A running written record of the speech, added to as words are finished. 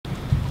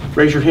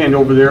Raise your hand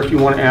over there if you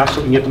want to ask so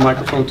we can get the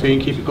microphone to you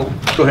and keep it going.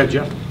 Go ahead,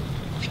 Jeff.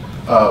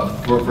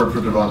 For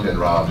Devonte and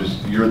Rob,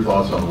 just your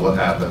thoughts on what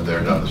happened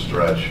there down the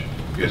stretch.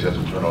 You guys had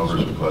some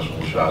turnovers, some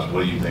questionable shots.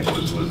 What do you think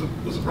was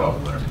the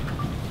problem there?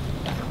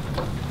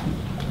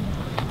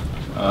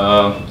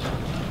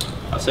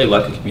 I'd say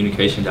lack of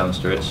communication down the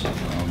stretch.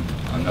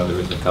 I know there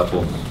was a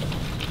couple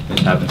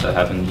things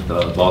happened with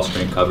the ball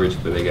screen coverage,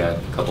 where they got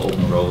a couple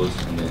open roles,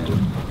 and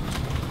then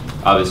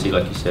obviously,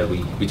 like you said,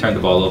 we turned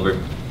the ball over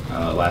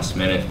last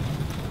minute,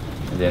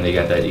 and then they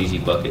got that easy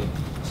bucket.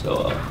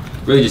 So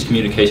really just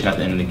communication at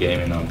the end of the game,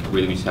 and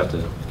really we just have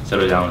to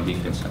settle down on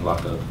defense and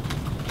lock up.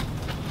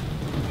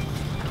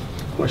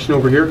 Question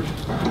over here.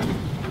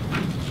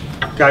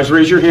 Guys,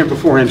 raise your hand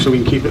beforehand so we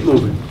can keep it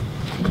moving.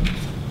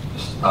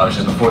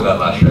 So before that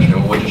last stretch,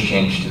 what just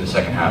changed in the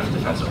second half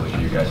defensively for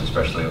you guys,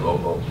 especially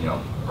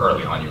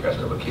early on? You guys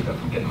were able to keep them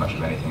from getting much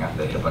of anything after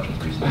they hit a bunch of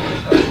threes in the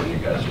first half. What you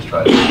guys just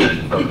tried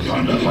to focus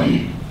on that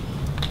point?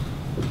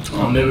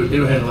 They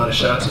were hitting a lot of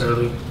shots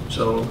early,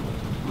 so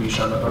we was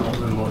trying to run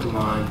them off the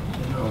line.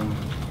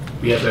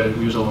 And,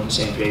 we was all on the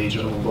same page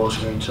on the ball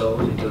screen, so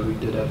I think that we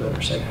did that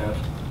better second half.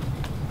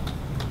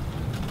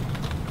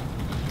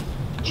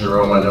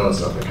 Jerome, I know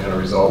it's not the kind of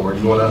result where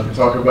you want to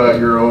talk about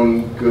your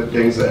own good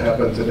things that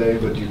happened today,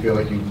 but do you feel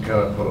like you kind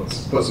of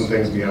put some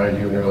things behind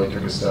you and really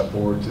took a step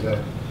forward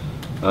today?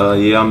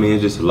 Yeah, I mean,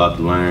 it's just a lot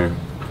to learn.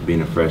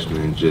 Being a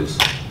freshman,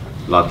 just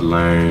a lot to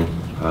learn.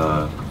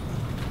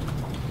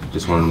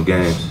 Just one of them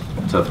games,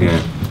 tough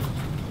game.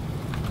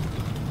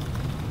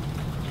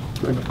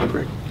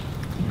 Great.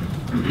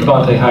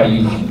 Devonte, hi.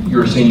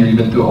 You're a senior. You've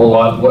been through a whole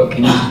lot. What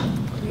can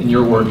you, in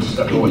your words,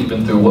 after what you've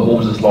been through, what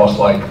was this loss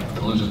like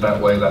to lose it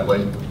that way, that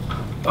late?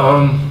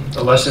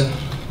 A lesson.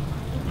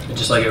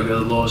 Just like every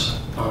other loss,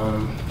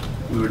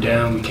 we were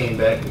down. We came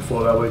back. We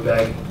fought our way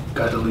back,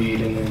 got the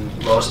lead, and then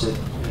lost it.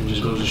 And it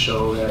just goes to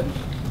show that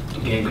the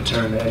game could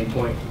turn at any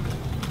point.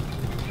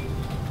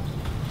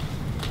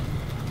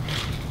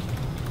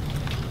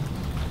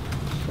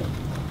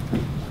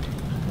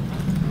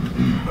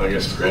 I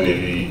guess for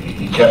Andy,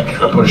 you kept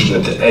kind of pushing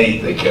it to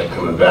 8. They kept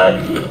coming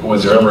back.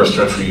 Was there ever a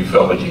stretch where you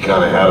felt like you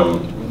kind of had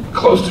them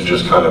close to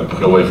just kind of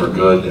put away for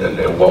good?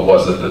 And what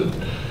was it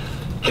that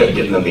kept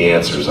getting them the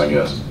answers, I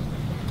guess?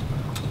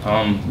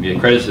 Yeah,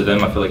 credit to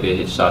them. I feel like they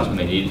hit shots when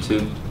they needed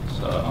to.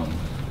 So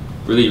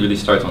really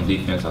starts on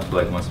defense. I feel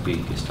like once we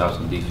get stops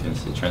on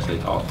defense, it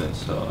translates to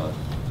offense. So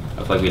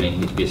I feel like we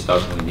didn't get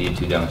stops when we needed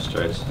to down the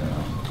stretch,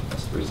 and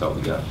that's the result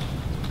we got.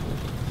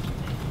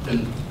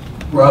 And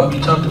Rob,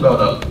 you talked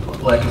about a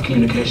lack of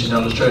communication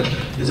down the stretch.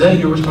 Is that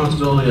your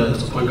responsibility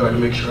as a point guard to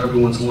make sure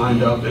everyone's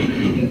lined up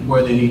and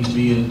where they need to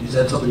be? And is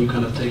that something you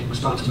kind of take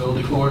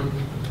responsibility for?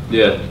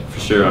 Yeah, for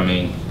sure. I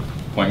mean,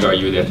 point guard,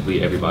 you really have to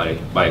lead everybody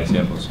by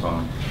example.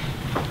 So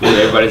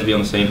really everybody has to be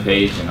on the same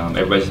page, and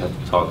everybody has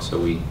to talk, so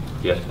we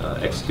have to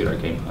execute our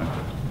game plan.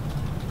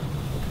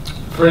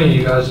 For any of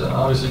you guys,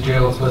 obviously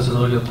Jalen Smith's a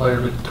really good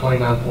player, but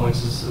 29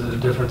 points is the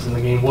difference in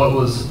the game. What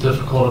was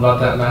difficult about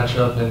that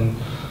matchup, and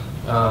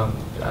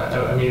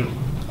I mean,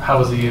 how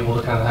was he able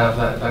to kind of have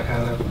that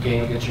kind of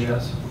game against you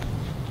guys?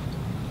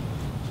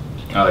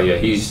 Yeah,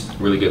 he's a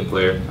really good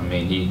player. I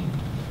mean,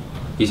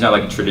 he's not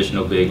like a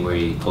traditional big where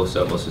he posts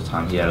up most of the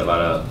time. He had a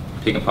lot of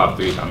pick and pop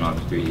threes. I don't know how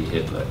many threes he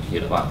hit, but he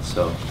hit a lot.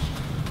 So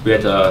we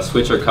had to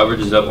switch our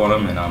coverages up on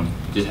him and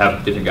just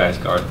have different guys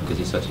guard him because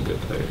he's such a good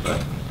player.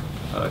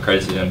 But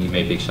credit to him, he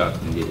made big shots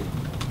and he did it.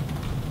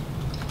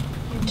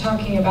 You're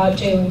talking about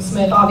Jalen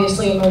Smith.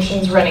 Obviously,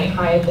 emotions running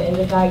high at the end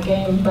of that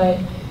game, but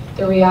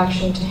the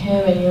reaction to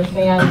him and your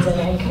fans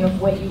and kind of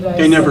what you guys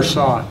They never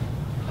saw it.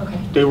 Okay.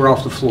 They were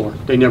off the floor.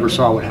 They never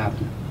saw what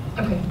happened.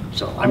 Okay.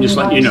 So I'm just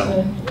letting you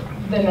know.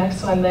 The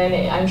next one,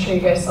 then, I'm sure you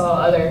guys saw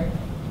other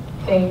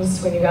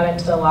things when you got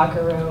into the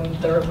locker room,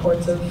 the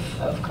reports of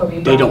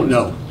Kobe Bryant. They don't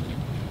know.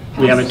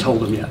 We haven't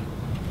told them yet.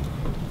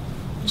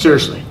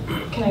 Seriously.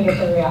 Can I get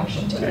the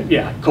reaction to it?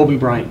 Yeah, Kobe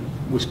Bryant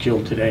was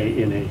killed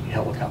today in a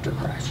helicopter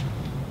crash.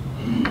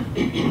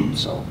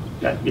 So,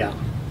 yeah.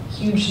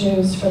 Huge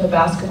news for the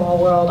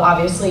basketball world.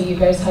 Obviously, you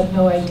guys had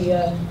no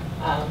idea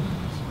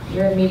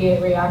your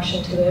immediate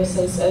reaction to this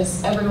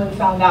as everyone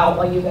found out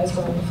while you guys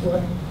were on the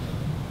floor.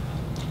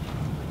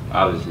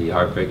 Obviously,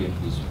 heartbreaking.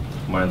 He's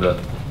one of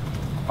the,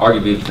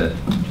 arguably,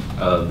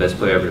 the best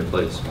player ever to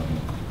play. So, I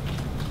mean,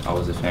 I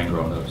was a fan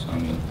growing up, so I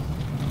mean,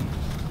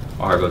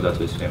 my heart goes out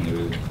to his family,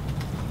 really.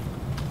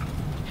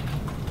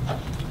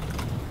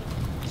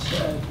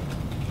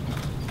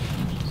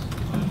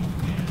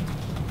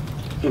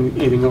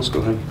 Anything else? Go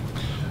ahead.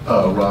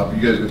 Rob,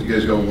 you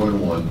guys go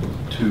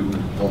 1-1, 2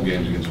 home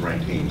games against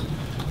ranked teams.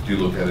 Do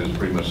you look at it as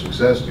pretty much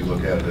success? Do you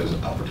look at it as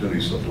an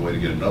opportunity slipped away to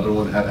get another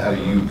one? How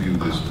do you view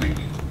this week?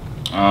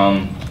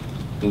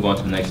 Move on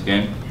to the next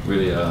game.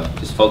 Really,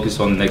 just focus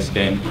on the next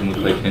game when we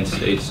play Penn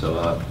State. So,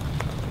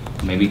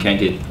 I mean, we can't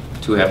get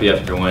too happy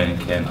after a win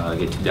and can't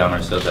get too down on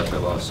ourselves after a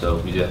loss. So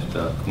we just have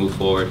to move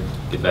forward,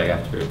 get back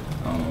after it,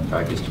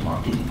 practice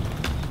tomorrow.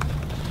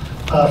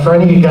 For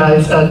any of you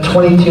guys,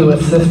 22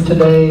 assists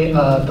today.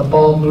 The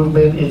ball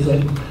movement, is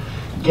it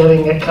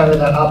getting at kind of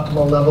that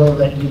optimal level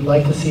that you'd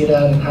like to see it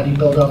at, and how do you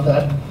build off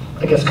that,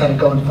 I guess, kind of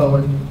going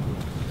forward?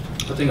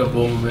 I think our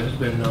ball movement has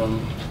been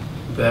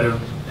better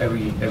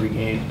every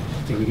game.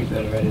 I think we get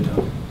better at it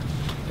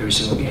every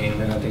single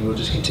game, and I think we'll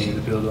just continue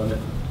to build on it.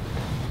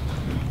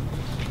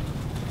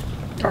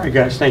 All right,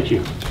 guys, thank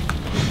you.